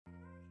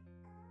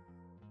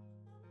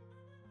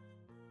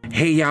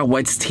Hey y'all,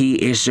 what's tea?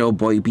 It's your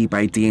boy B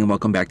by D and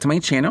welcome back to my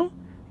channel.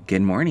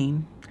 Good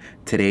morning.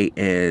 Today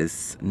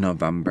is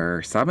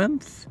November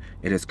 7th.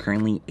 It is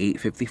currently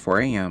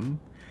 8:54 a.m.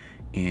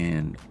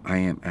 and I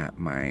am at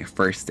my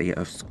first day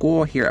of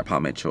school here at Paul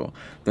Mitchell,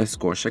 the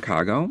school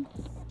Chicago.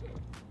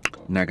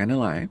 Not gonna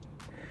lie,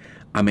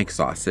 I'm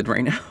exhausted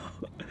right now,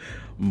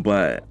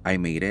 but I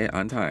made it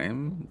on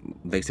time.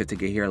 They said to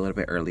get here a little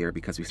bit earlier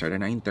because we started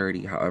at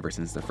 9:30. However,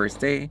 since the first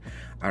day,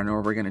 I don't know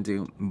what we're gonna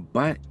do,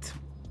 but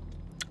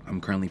I'm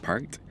currently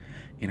parked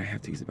and I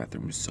have to use the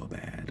bathroom so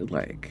bad.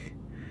 Like,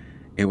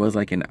 it was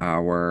like an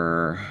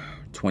hour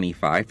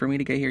 25 for me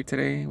to get here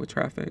today with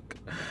traffic.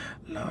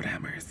 Lord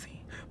have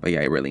mercy. But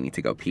yeah, I really need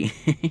to go pee.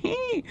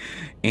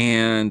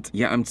 And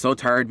yeah, I'm so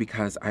tired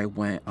because I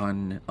went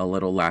on a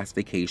little last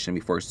vacation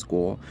before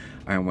school.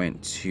 I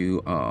went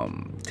to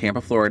Tampa,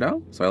 Florida.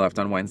 So I left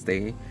on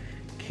Wednesday,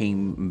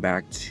 came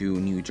back to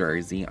New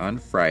Jersey on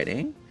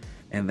Friday,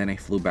 and then I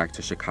flew back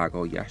to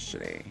Chicago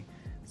yesterday.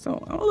 So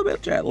I'm a little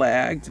bit jet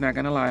lagged, not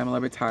gonna lie, I'm a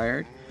little bit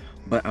tired,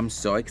 but I'm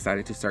so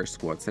excited to start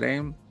school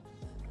today.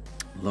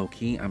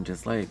 Low-key, I'm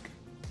just like,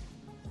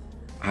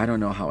 I don't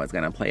know how it's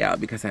gonna play out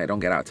because I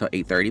don't get out till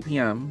 8:30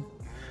 p.m.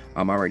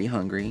 I'm already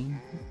hungry.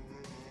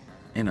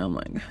 And I'm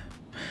like,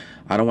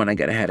 I don't wanna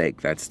get a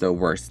headache. That's the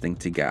worst thing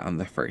to get on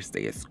the first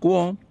day of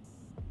school.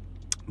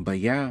 But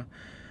yeah,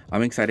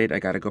 I'm excited. I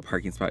got a good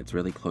parking spot. It's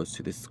really close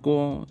to the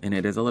school and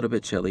it is a little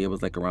bit chilly. It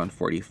was like around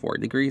 44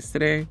 degrees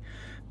today.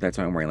 That's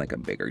why I'm wearing like a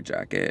bigger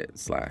jacket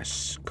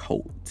slash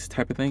coat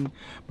type of thing.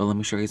 But let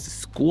me show you guys the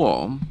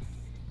school.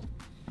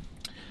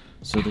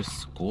 So the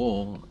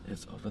school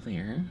is over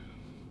there.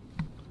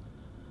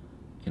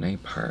 And I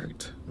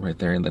parked right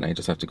there, and then I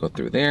just have to go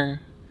through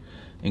there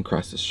and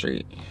cross the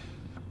street.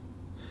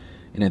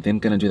 And I think I'm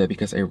gonna do that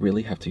because I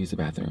really have to use the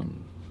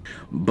bathroom.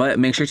 But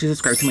make sure to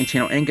subscribe to my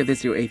channel and give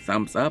this video a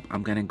thumbs up.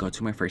 I'm gonna go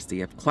to my first day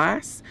of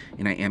class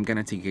and I am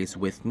gonna take you guys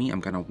with me. I'm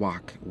gonna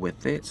walk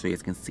with it so you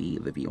guys can see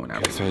the view and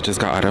everything. Okay, so I just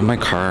got out of my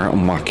car.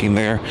 I'm walking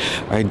there.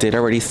 I did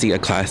already see a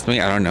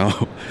classmate. I don't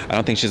know. I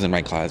don't think she's in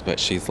my class, but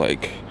she's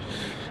like,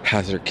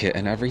 has her kit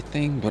and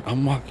everything. But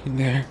I'm walking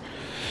there.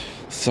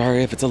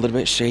 Sorry if it's a little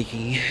bit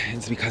shaky.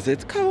 It's because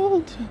it's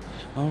cold.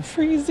 I'm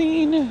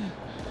freezing.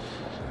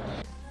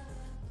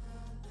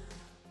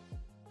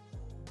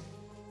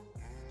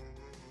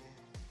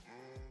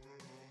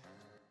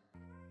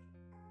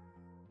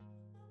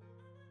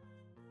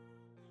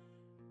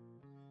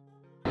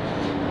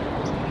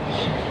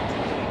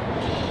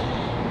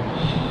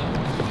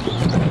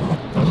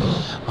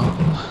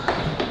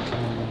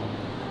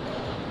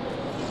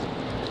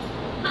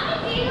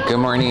 Good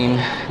morning.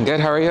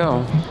 Good, how are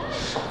you?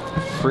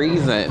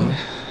 Freezing.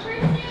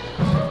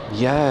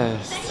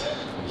 Yes.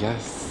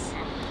 Yes.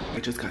 I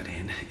just got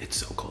in. It's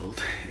so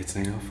cold. It's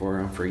 9:04.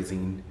 I'm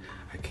freezing.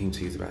 I came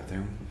to use the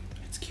bathroom.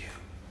 It's cute.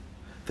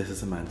 This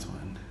is a men's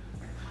one.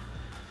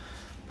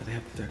 But they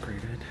have it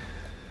decorated.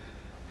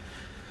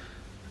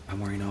 I'm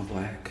wearing all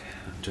black.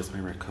 Just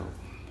my red coat.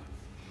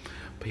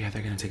 But yeah,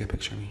 they're gonna take a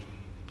picture of me.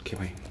 Okay,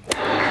 wait.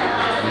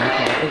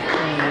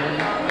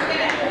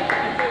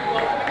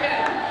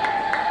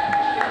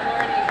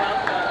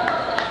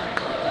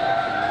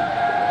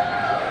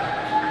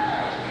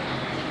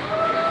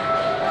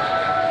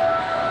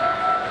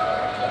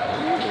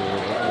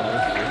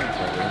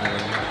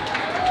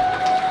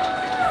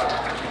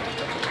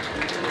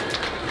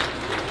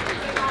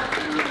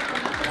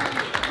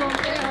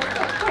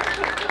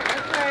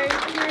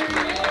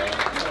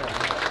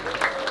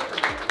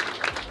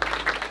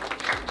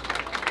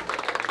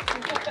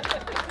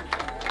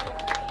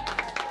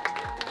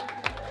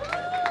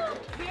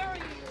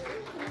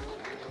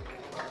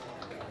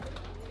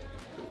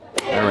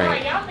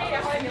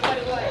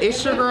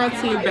 It's your girl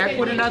T back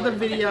with another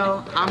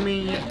video. I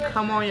mean,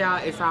 come on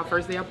y'all, it's our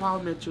first day of Paul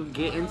Mitchell.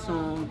 Get in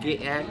tune,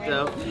 get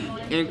active,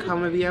 and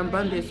come and be in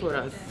abundance with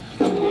us.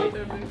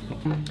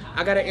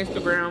 I got an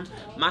Instagram.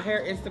 My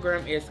hair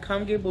Instagram is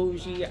Come Get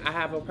Bougie. I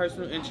have a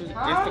personal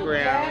Instagram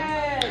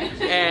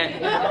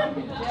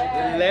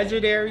at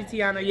Legendary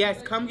Teiona.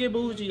 Yes, Come Get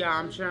Bougie, y'all.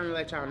 I'm trying to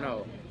let y'all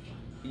know.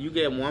 You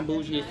get one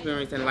bougie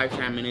experience in a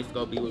lifetime and it's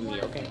gonna be with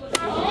me, okay?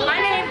 My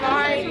name is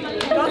Kari.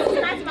 Go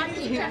subscribe to my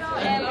YouTube channel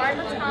at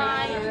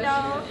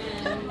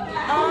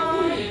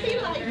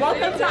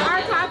welcome to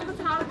our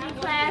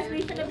cosmetology class.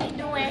 We finna be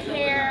doing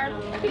hair.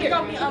 We're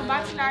gonna be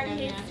unboxing our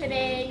kits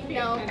today. You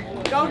know,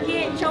 go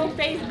get your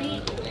face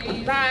beat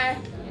by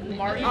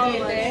all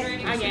of us,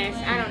 I guess.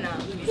 I don't know.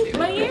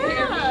 But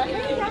yeah,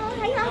 hey y'all,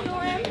 how y'all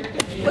doing?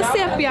 What's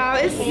up, y'all?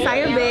 It's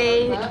Sire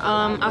Bae,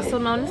 also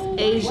known as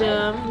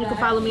Asia. You can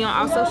follow me on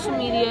all social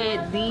media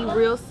at The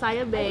Real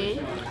Sire Bae.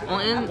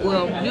 On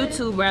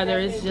YouTube rather,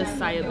 it's just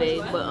Sire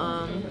Bae. But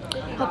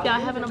hope y'all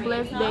having a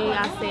blessed day.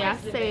 I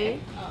say.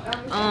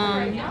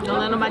 Don't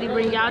let nobody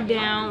bring y'all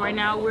down. Right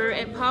now we're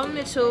at Paul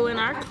Mitchell in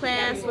our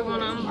class. We're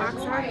gonna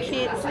unbox our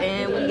kits,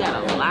 and we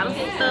got a lot of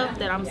stuff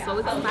that I'm so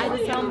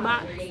excited to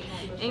unbox.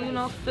 and you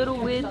know, fiddle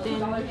with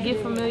and get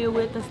familiar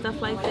with and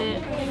stuff like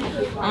that.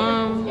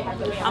 I'm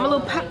a little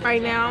pop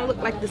right now. I don't look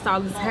like this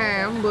all the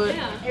time, but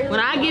when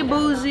I get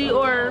bougie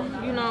or,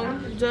 you know,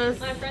 just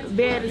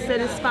bad to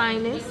set its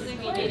finest,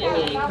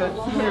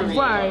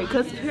 right,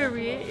 cause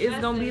period, it's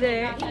gonna be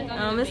that.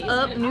 It's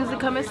up, music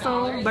coming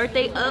soon,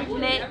 birthday up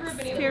next,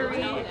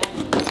 period.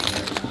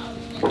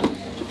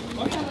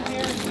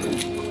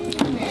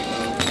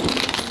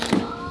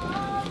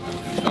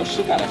 Oh,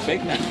 she got a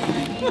fake now.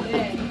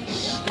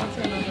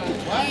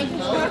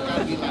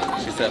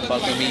 She said,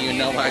 fuck with me, you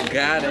know I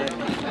got it.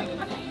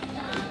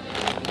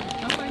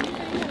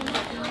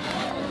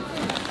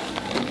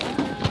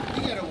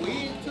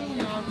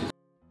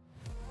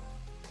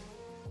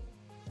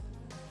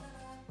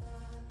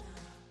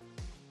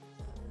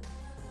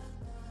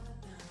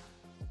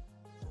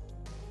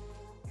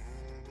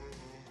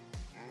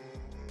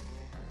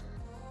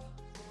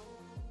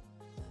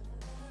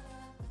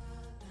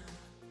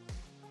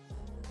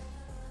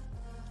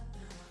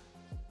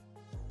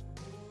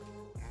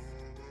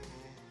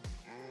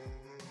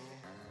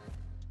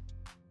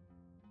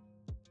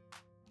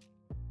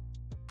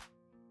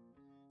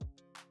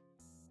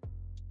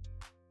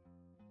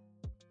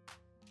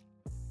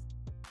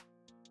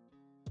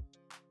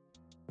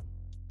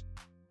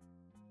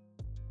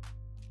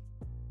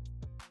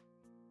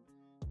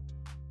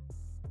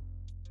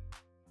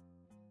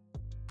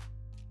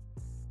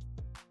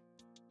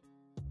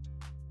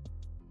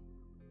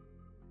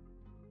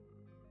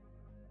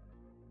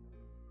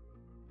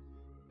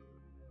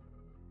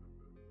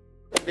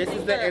 This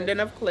is the ending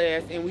of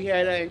class, and we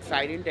had an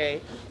exciting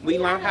day. We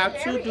learned how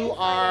to do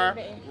our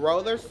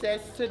roller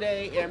sets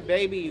today, and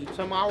baby,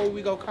 tomorrow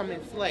we go come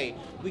and slay.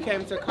 We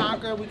came to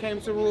conquer, we came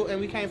to rule,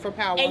 and we came for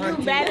power. And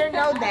you better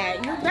know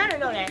that. You better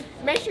know that.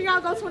 Make sure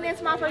y'all go tune in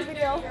to my first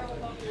video.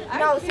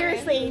 No,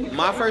 seriously.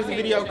 My first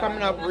video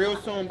coming up real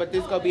soon, but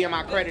this gonna be in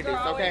my credits,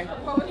 okay?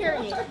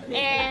 Period.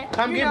 And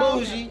come get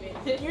bougie.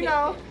 You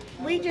know,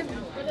 we just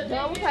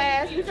done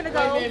class. We finna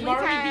go. We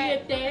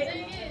tired.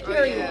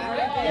 Period.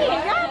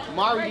 Yeah,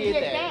 Mari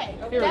did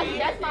that.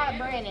 Period. That's my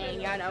brand name,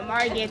 y'all know.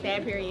 Mari did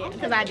that, period.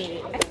 Because I did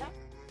it.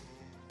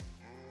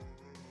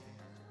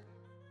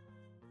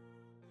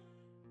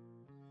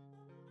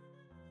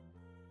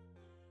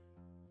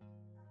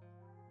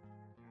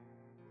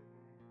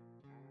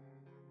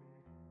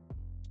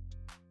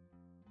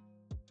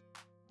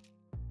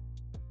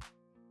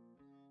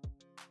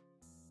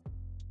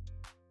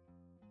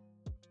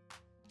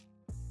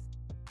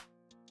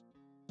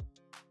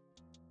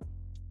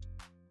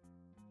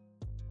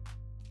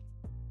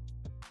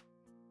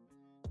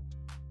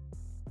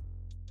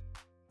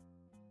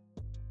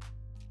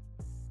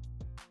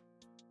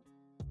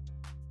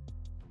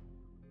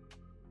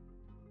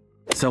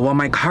 So while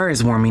my car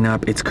is warming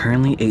up, it's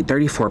currently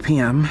 8:34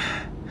 p.m.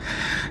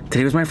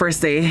 Today was my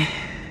first day.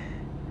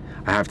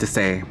 I have to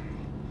say,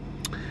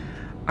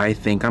 I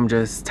think I'm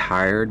just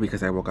tired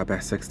because I woke up at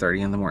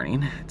 6:30 in the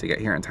morning to get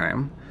here in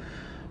time.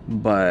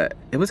 But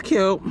it was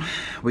cute.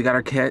 We got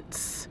our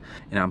kits,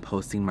 and I'm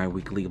posting my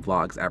weekly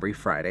vlogs every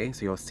Friday,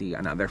 so you'll see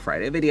another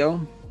Friday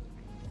video.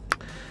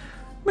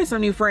 With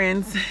some new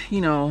friends,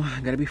 you know,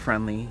 gotta be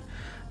friendly.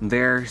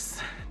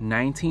 There's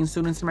 19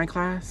 students in my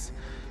class,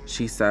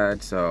 she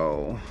said,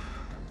 so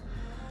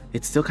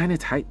it's still kind of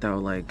tight though.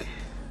 Like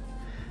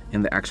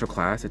in the actual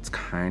class, it's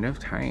kind of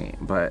tight,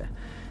 but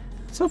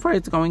so far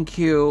it's going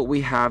cute.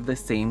 We have the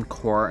same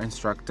core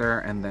instructor,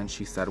 and then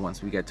she said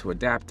once we get to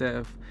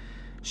adaptive,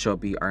 she'll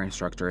be our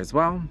instructor as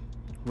well,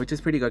 which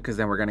is pretty good because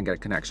then we're gonna get a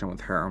connection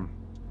with her.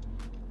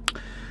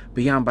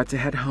 But yeah, I'm about to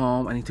head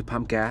home. I need to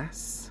pump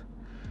gas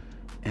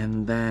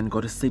and then go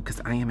to sleep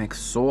because I am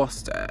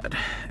exhausted,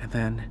 and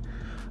then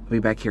I'll be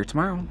back here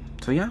tomorrow.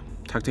 So yeah,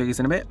 talk to you guys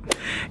in a bit.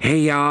 Hey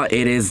y'all,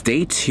 it is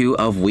day 2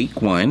 of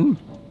week 1.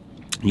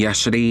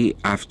 Yesterday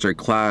after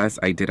class,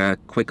 I did a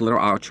quick little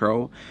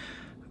outro.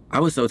 I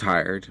was so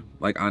tired.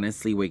 Like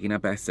honestly, waking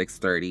up at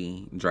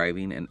 6:30,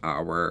 driving an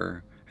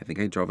hour. I think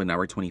I drove an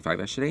hour 25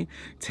 yesterday.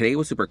 Today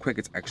was super quick.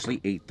 It's actually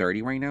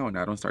 8:30 right now, and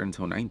I don't start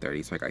until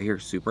 9:30. So I got here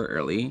super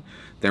early.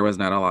 There was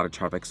not a lot of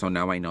traffic, so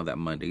now I know that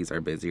Mondays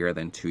are busier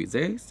than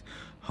Tuesdays.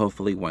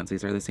 Hopefully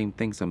Wednesdays are the same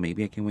thing, so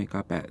maybe I can wake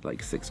up at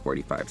like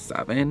 6:45,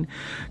 7.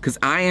 Because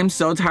I am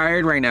so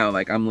tired right now.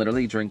 Like I'm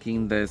literally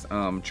drinking this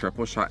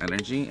triple shot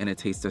energy, and it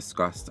tastes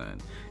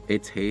disgusting.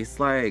 It tastes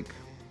like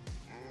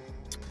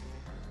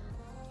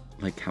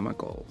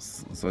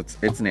chemicals, so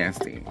it's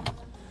nasty.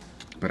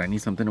 But I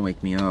need something to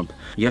wake me up.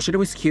 Yesterday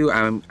was cute.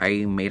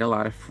 I made a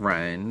lot of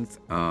friends.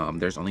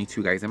 There's only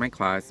 2 guys in my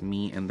class,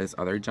 me and this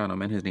other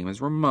gentleman. His name is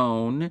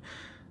Ramon.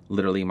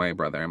 Literally my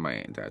brother and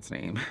my dad's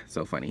name.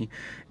 So funny.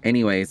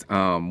 Anyways,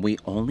 we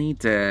only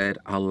did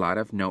a lot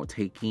of note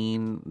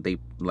taking. They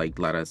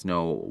let us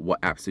know what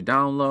apps to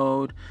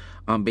download.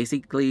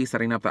 Basically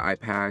setting up the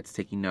iPads,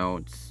 taking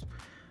notes.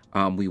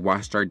 We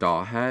washed our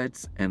doll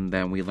heads, and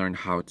then we learned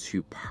how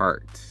to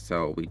part.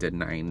 So we did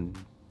 9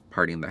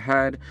 parting the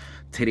head.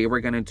 Today we're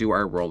gonna do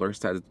our roller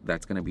set.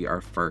 That's gonna be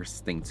our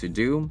first thing to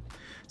do.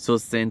 So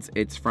since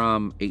it's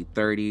from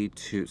 9:30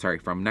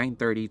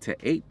 to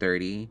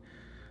 8:30,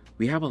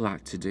 we have a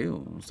lot to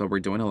do. So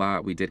we're doing a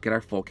lot. We did get our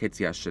full kits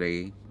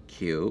yesterday.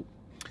 Cute.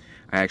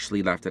 I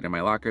actually left it in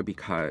my locker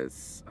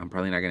because I'm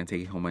probably not going to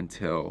take it home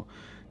until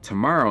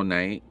tomorrow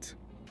night.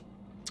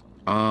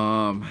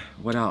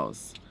 What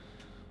else?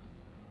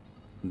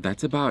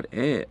 That's about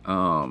it.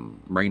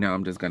 Right now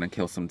I'm just going to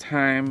kill some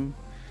time.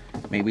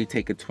 Maybe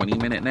take a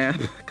 20-minute nap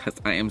because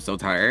I am so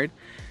tired.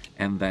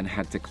 And then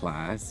head to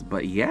class.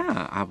 But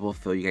yeah, I will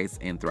fill you guys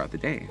in throughout the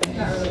day.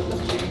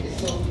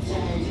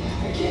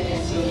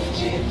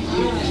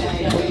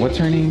 What's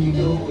her name?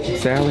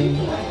 Sally?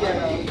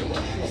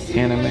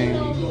 Anime?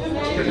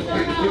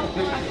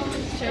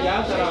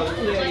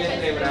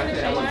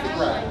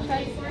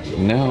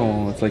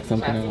 No, it's like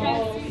something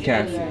else.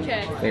 Cassie.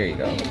 There you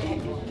go.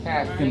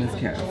 Cassie. Miss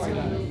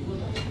Cassie.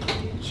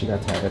 She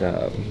got tatted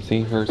up.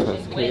 See, hers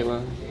says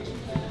Kayla.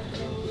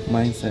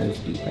 Mine says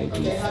Beat by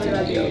Beat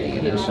Studio.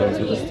 And it shows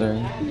with a stir.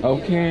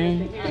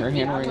 Okay. Her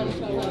handwriting is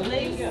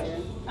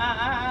good.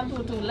 I'll do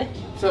it too late.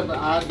 So, but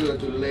I'll do it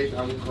too late.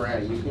 I'm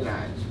crying. You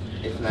cannot.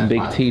 It's not Big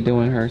possible. T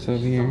doing hers over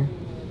here.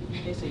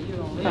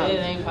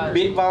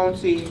 Big Bone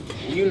T,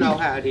 you know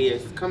how it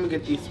is. Come and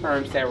get these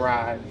sperms that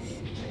rise.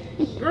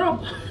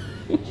 Girl.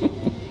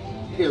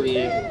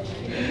 Period.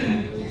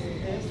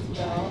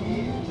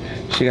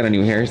 She got a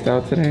new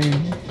hairstyle today.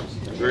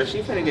 Girl,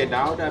 she finna get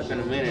dolled up in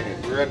a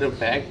minute. Girl, the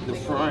back, the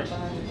front,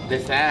 the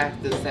side,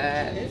 the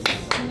sides.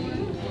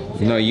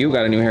 No, you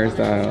got a new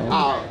hairstyle.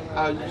 Oh,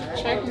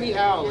 check me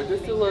out.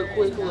 Just a little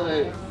quick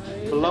little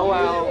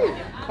blowout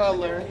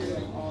color.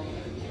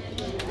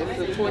 It's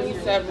a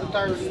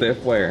 2730.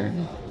 Stiff wear.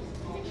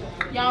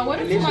 Y'all, what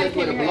And if this somebody just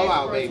hit put a her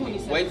blowout, for baby.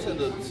 27? Wait till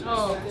the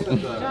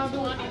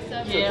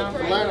Yeah.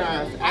 learn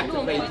eyes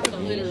activate.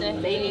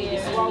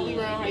 While we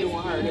around here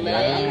with her.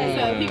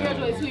 So he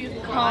graduated 2 years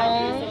before I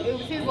did. So it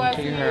was his wife.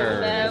 Look at her.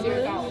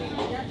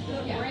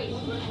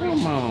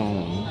 Come on.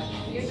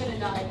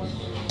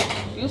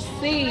 You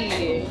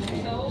see.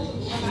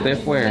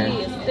 Stiff wear.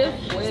 Stiff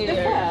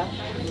wear.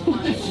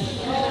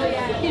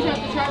 He's have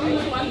to try me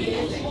with one.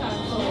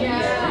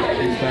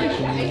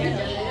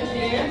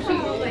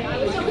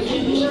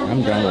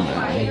 I'm done with that.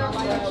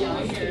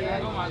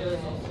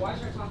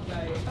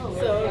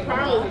 So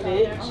Carla's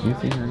bitch. You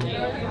see her?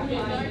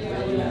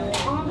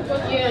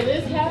 Yeah,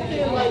 this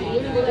happened like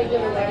literally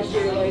good last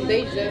year. Like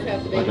they just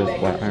have to I'm make it just back.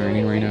 flat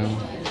ironing right now.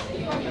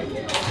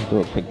 Do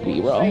a quick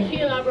B-roll. Like he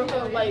and I broke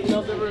up like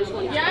November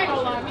 20th. Yeah, I ain't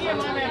gonna lie. Me and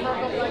my man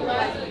broke up like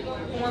last.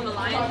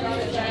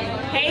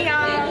 Hey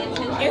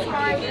y'all, it's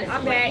Kari.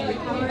 I'm back.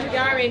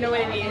 Y'all already know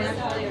what it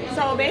is.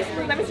 So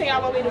basically, let me tell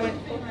y'all what we're doing.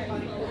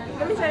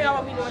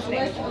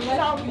 Today.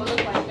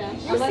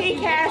 So, you see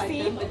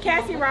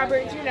Cassie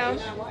Roberts, you know.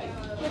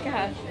 Look at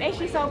her. Ain't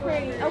she so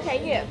pretty?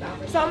 Okay, yeah.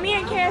 So me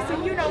and Cassie,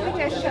 you know, we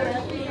just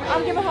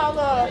I'm giving her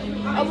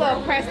a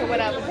little press or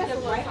whatever.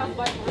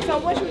 So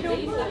what you do,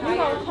 you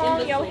gonna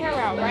comb your hair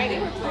out, right?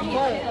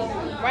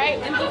 Right?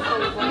 Then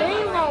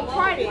you gonna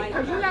part it,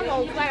 because you're not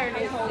gonna flatter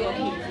this whole little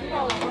piece. You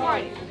gonna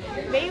part it.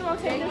 Then you gonna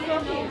take this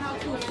little piece.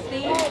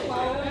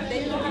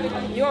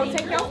 You gonna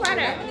take your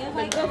flatter,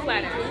 the good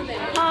flatter.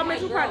 Call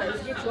mental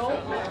products. Get you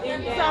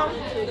some.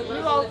 So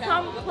you gonna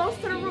come close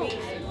to the roots.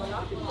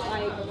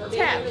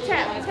 Tap,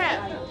 tap,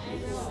 tap.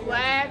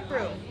 Slide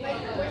through.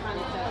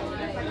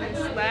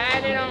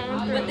 Slide it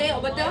on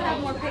through. But they'll have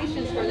more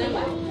patience for them.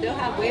 They'll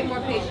have way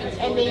more patience.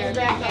 And then you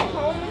back at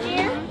home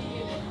again.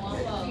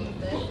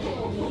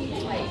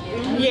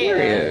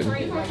 Period.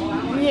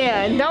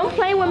 Yeah, don't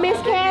play with Miss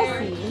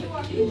Cassie.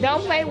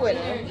 Don't play with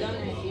her.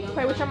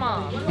 Play with your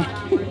mom.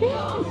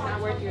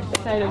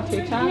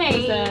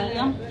 Hey.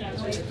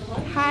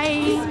 Hi.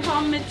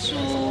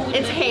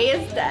 It's Hey,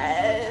 it's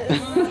Des.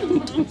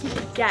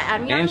 Yeah,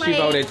 I'm your And she late.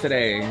 voted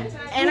today.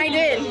 And I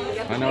did.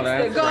 I know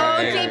that. Go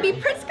right.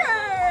 JB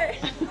Pritzker!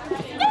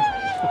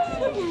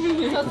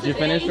 Did you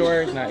finish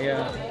yours? Not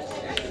yet.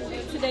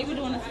 Today we're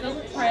doing a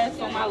silk press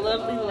on my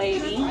lovely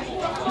lady.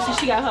 You see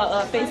she got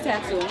her face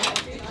tattoo.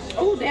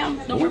 Oh damn!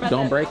 Don't worry about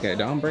Don't that. break it.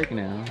 Don't break it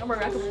now. Don't worry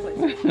about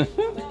it.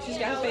 She's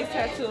got her face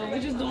tattoo.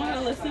 We're just doing her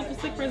little simple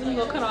silk press. We're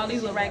gonna cut all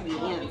these little raggedy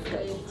ends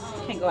because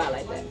can't go out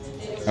like that.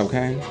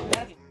 Okay.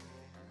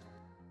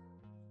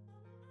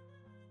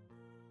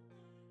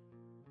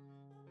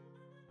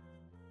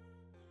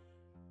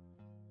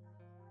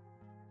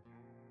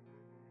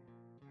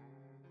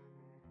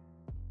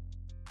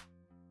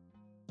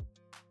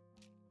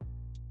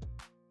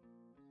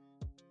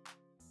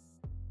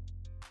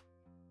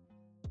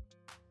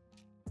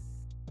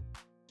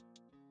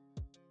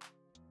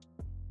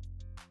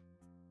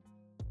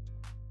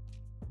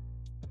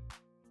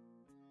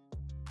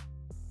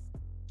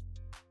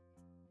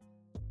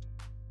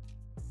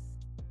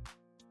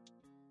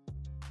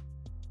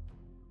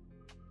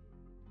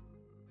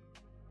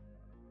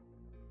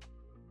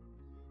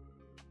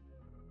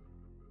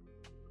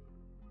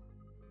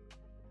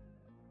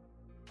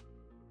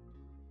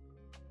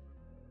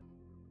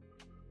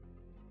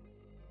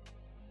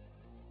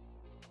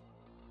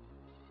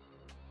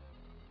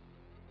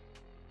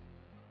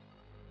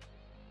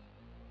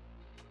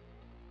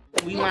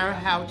 we learned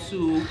how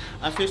to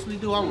officially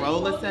do a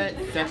roller set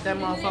that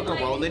motherfucker,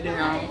 roll it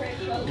down,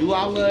 do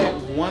our little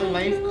one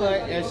length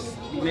cut as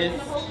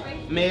Miss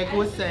Meg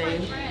would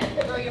say.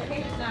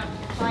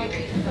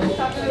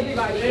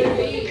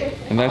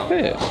 And that's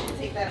it.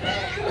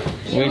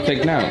 We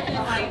take notes.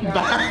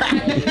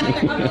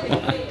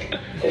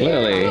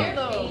 Literally.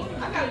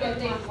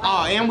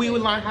 Oh, and we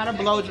would learn how to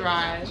blow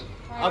dry.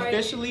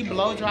 Officially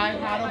blow dry,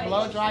 how to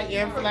blow dry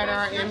and flat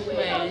iron in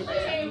place.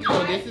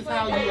 So this is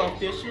how you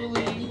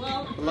officially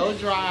blow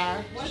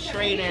dry,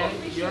 straighten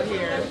your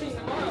hair.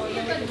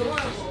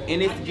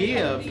 And it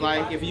gives,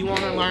 like, if you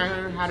want to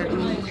learn how to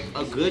do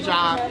a good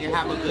job and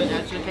have a good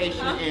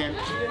education in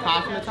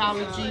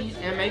cosmetology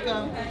and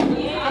makeup,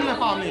 come to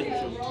Fall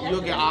Mitchell.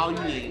 You'll get all you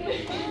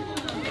need.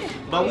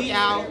 But we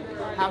out.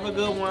 Have a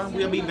good one.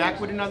 We'll be back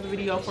with another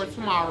video for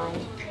tomorrow.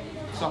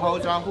 So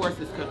hold y'all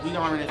horses because we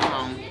learning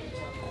some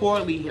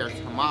Corley here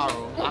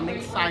tomorrow. I'm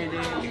excited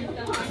to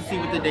see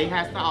what the day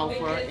has to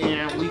offer,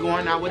 and we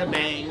going out with a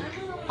bang.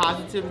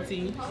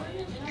 Positivity,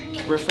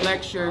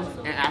 reflections,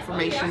 and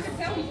affirmations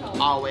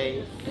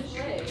always.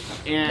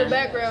 And The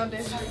background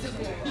is.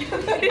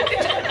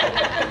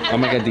 I'm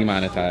gonna get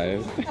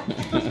demonetized.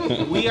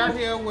 we are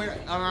here with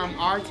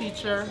our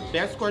teacher,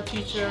 best score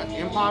teacher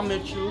in Paul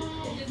Mitchell,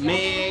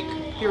 Meg,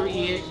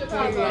 period.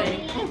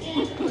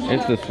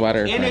 It's the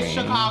sweater And it's thing.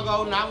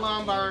 Chicago, not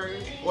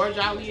Lombard, or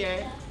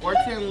Joliet, or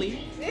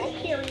Tinley.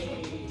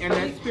 And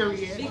that's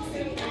period.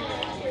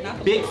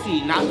 Big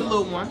C, not the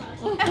little one.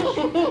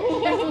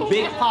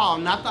 Big Paul,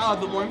 not the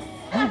other one.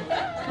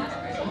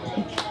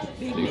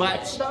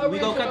 But we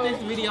gonna cut this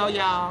video,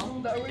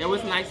 y'all. It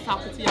was nice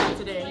talking to y'all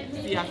today.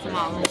 See y'all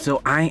tomorrow.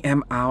 So I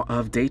am out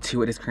of day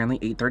 2. It is currently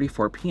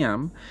 8:34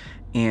 p.m.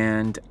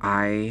 and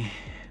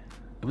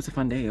it was a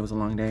fun day. It was a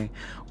long day.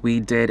 We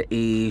did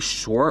a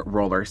short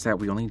roller set.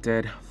 We only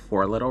did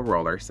 4 little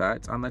roller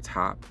sets on the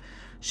top.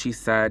 She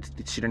said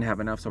she didn't have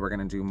enough, so we're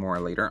gonna do more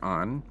later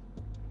on.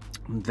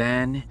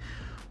 Then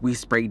we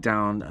sprayed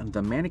down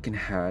the mannequin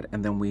head,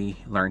 and then we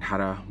learned how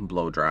to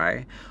blow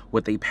dry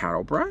with a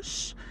paddle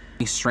brush.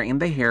 We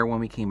straightened the hair when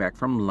we came back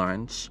from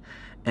lunch,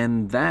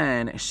 and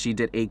then she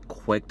did a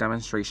quick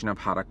demonstration of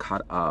how to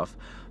cut off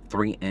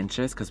 3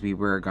 inches because we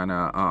were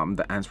gonna,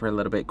 the ends were a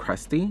little bit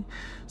crusty.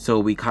 So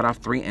we cut off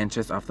 3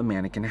 inches off the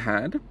mannequin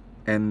head,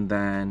 and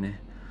then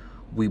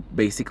we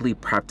basically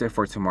prepped it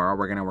for tomorrow.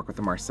 We're gonna work with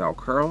the Marcel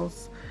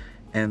curls.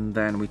 And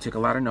then we took a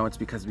lot of notes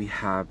because we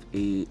have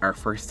our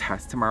first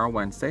test tomorrow,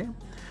 Wednesday.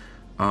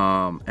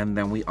 And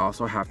then we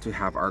also have to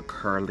have our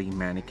curly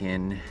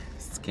mannequin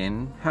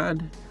skin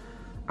head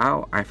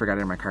out. I forgot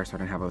it in my car, so I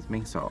didn't have it with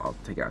me, so I'll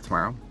take it out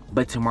tomorrow.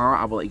 But tomorrow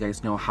I will let you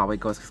guys know how it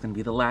goes. It's gonna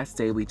be the last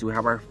day. We do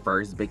have our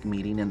first big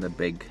meeting in the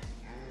big,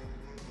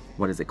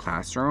 what is it,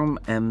 classroom.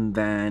 And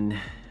then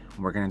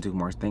we're gonna do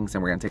more things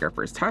and we're gonna take our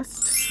first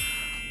test.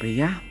 But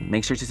yeah,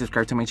 make sure to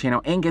subscribe to my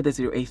channel and give this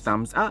video a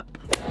thumbs up.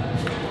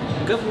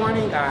 Good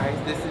morning, guys.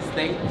 This is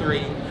day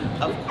 3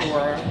 of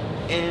core,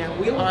 and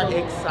we are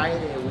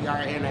excited. We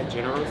are in a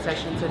general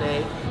session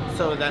today,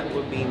 so that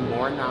will be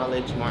more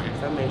knowledge, more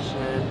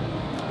information,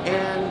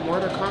 and more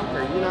to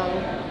conquer, you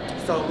know?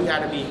 So we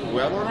gotta be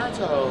well on our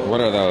toes.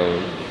 What are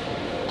those?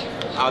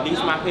 These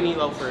are my penny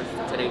loafers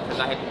today because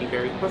I had to be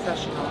very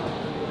professional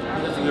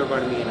because you're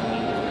going to be in a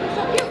meeting.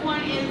 So this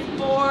one is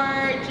for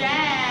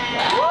Jade.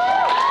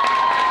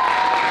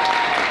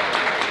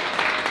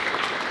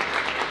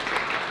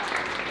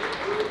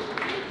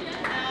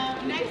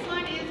 Next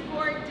one is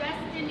for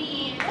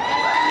Destiny. I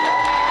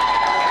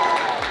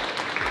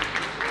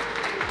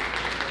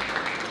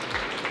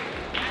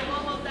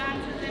will hold on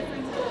to this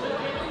until we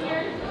get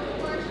here.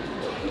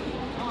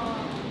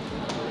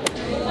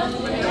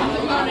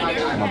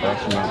 My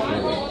brush is not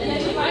good.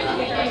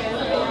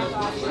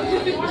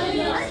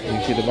 You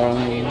see the bottom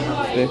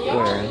stick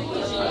there?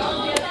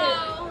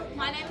 Hello,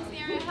 my name is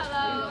Erin.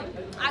 Hello,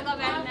 I go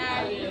back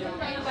there.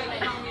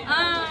 I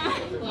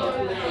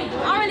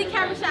don't really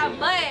camera shot,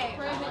 but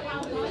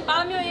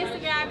follow me on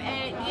Instagram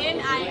at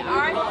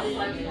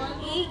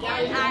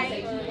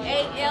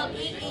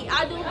NIREENIALEE.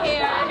 I do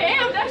hair.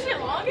 Damn, that shit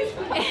long as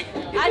fuck.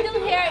 I do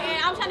hair,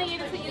 and I'm trying to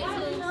get into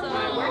YouTube. So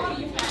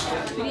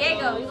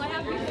Diego, you gonna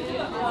help me?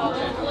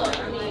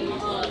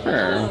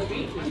 Sure.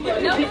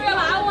 No, for real,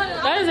 I want to.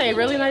 That is a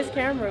really nice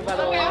camera, by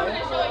the way.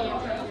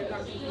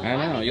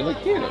 I know, you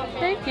look cute.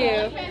 Thank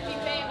you.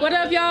 What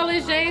up, y'all?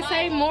 It's Jade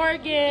Say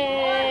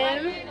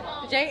Morgan.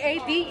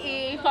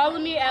 Jade. Follow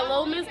me at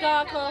Lil Miss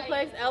God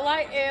Complex,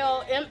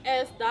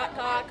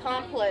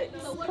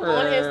 LILMS.God-Complex on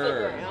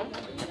Instagram.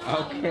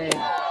 Okay.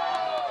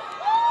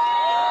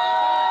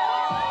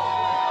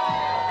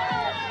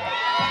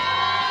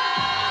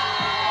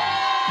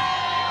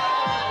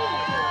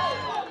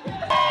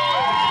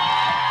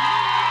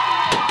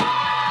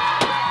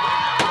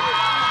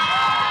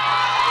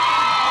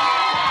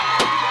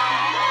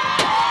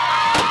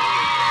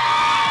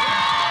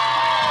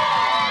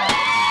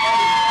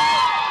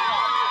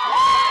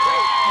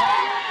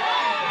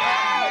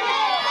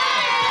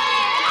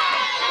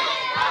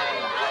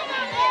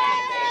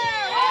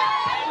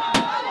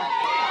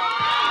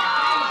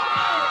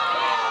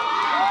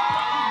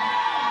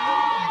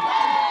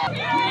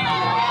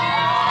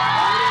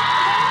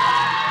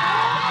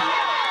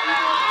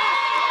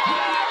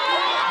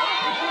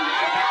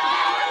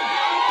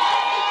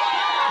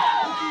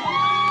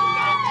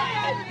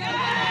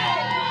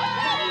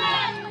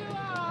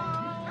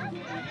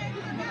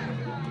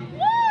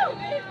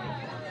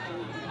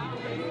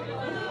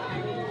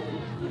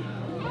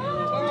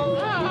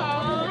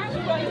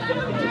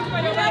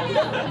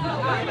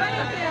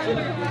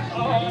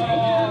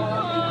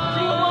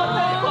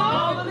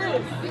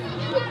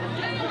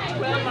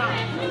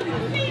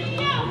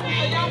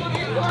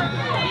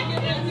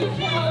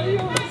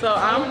 So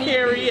I'm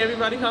Kari,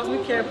 everybody calls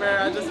me Care Bear.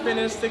 I just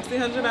finished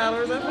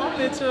 $1,600 at Paul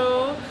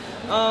Mitchell.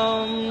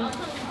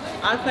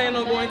 I plan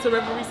on going to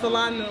Reverie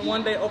Salon and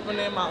one day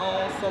opening my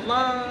own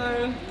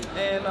salon.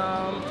 And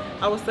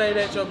I would say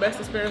that your best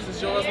experience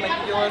is yours, make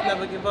it yours,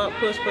 never give up,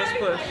 push, push,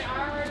 push.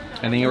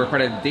 And then you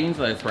recorded Dean's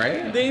List,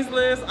 right? Dean's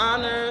List,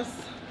 honors.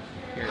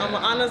 I'm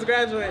an honors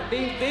graduate,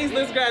 Dean's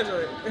List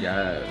graduate.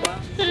 Yes.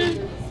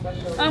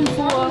 I'm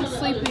full,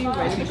 sleepy,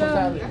 ready to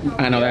go.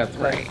 I know that's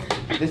right.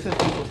 This is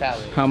people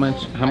salad. How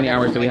many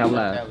hours do we have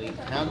left?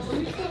 I'm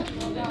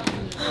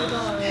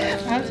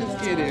just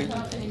kidding.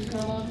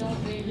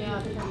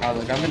 Oh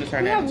look, I'm gonna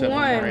turn that into a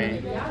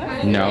boomerang.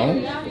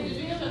 No.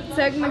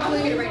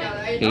 Technically.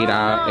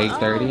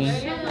 8:30.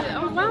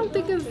 I don't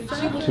think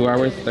it's 2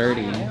 hours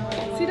 30.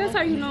 See, that's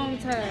how you know I'm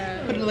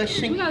tired. Put a little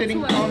shink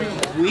fitting on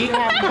it. We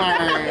have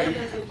learned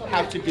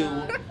how to do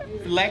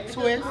flex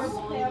twist,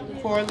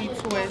 curly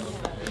twist,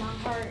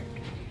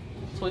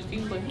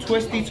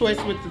 twisty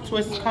twist with the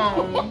twist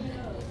comb.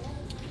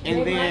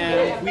 And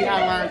then we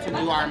have learned to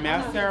do our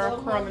mascara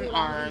curling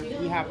arms.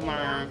 We have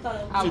learned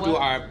to do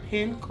our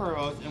pin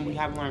curls, and we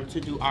have learned to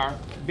do our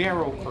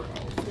barrel curls.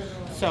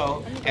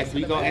 So as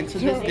we go into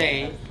this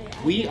day,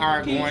 we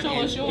are going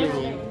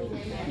through,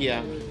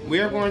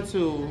 we're going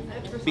to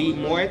be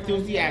more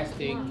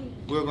enthusiastic.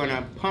 We're going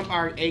to pump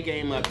our A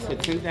game up to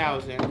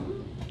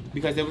 10,000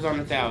 because it was on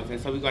 1,000.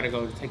 So we got to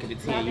go take it to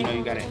 10. You know,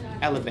 you got to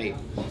elevate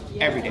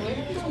every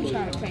day.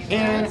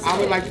 And I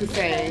would like to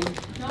say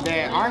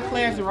that our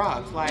class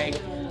rocks.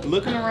 Like,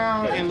 looking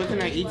around and looking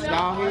at each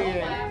doll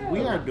head,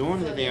 we are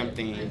doing the damn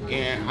thing.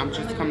 And I'm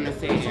just coming to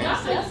say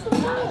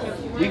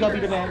it. We gonna be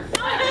the best.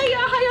 Hey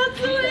y'all, how y'all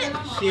doing?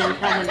 She ain't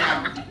coming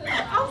now.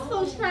 I'm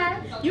so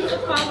shy. You can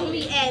follow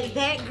me at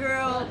That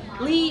Girl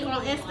Lee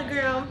on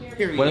Instagram.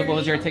 Period. What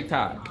was your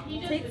TikTok?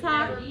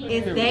 TikTok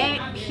is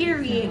That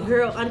Period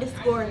Girl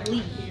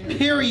 _Lee.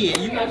 Period.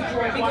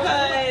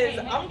 Because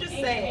I'm just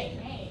saying,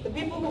 the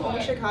people who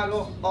own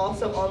Chicago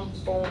also own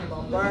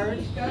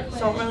Lombard,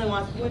 so I really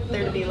want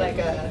there to be like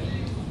a...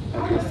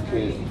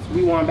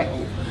 We want back.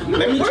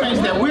 Let me change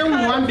that. We're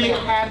one big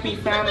happy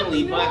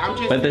family, but I'm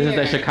just But this is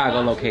the saying, Chicago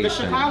location. The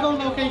Chicago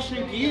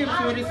location gives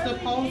what it's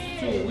supposed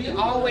to. We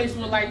always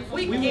were like,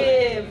 we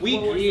give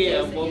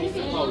what we're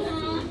supposed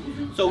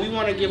to. So we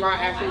want to give our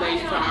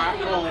accolades to our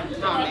own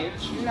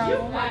homage, you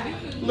know?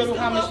 Little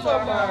homage to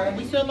Lombard.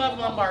 We still love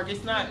Lombard.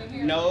 It's not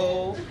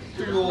no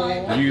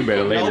fuel. You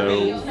better lay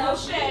low.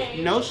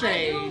 No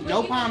shade.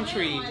 No palm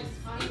trees.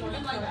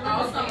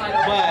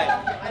 But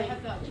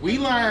we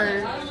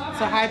learned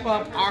to hype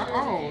up our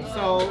own.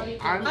 So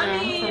I'm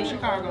from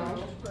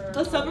Chicago.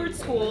 The suburb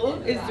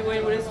school is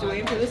doing what it's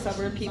doing for the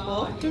suburb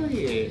people.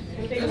 Period.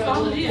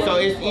 So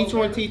it's each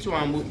one teach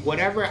one.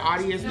 Whatever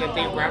audience that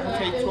they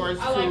gravitate towards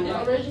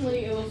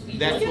to,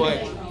 that's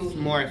what's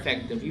more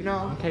effective, you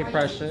know? Okay,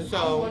 precious.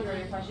 So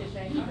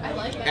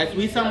as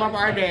we sum up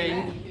our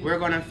day, we're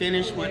gonna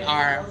finish with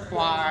our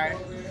quad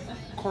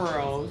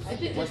curls.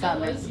 What's that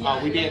next?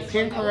 Oh, we did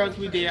pin curls,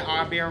 we did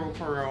our barrel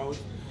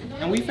curls.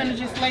 And we finna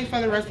just slay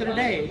for the rest of the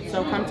day.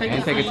 So come take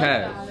a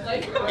test.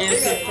 And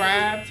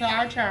subscribe to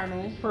our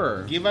channel.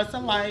 Give us a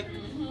like.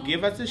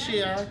 Give us a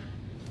share.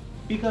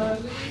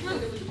 Because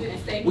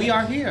we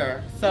are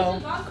here. So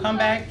come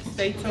back.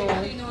 Stay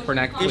tuned. For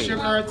next week. It's your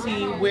girl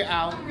T. We're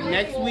out.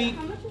 Next week,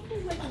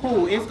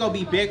 it's gonna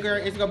be bigger.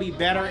 It's gonna be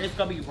better. It's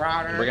gonna be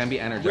broader. We're gonna be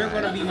energized. We're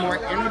gonna be more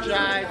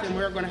energized, and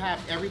we're gonna have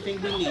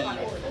everything we need.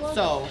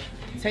 So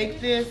take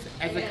this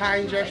as a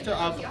kind gesture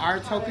of our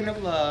token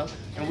of love,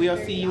 and we'll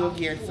see you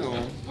again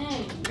soon.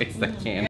 It's the can.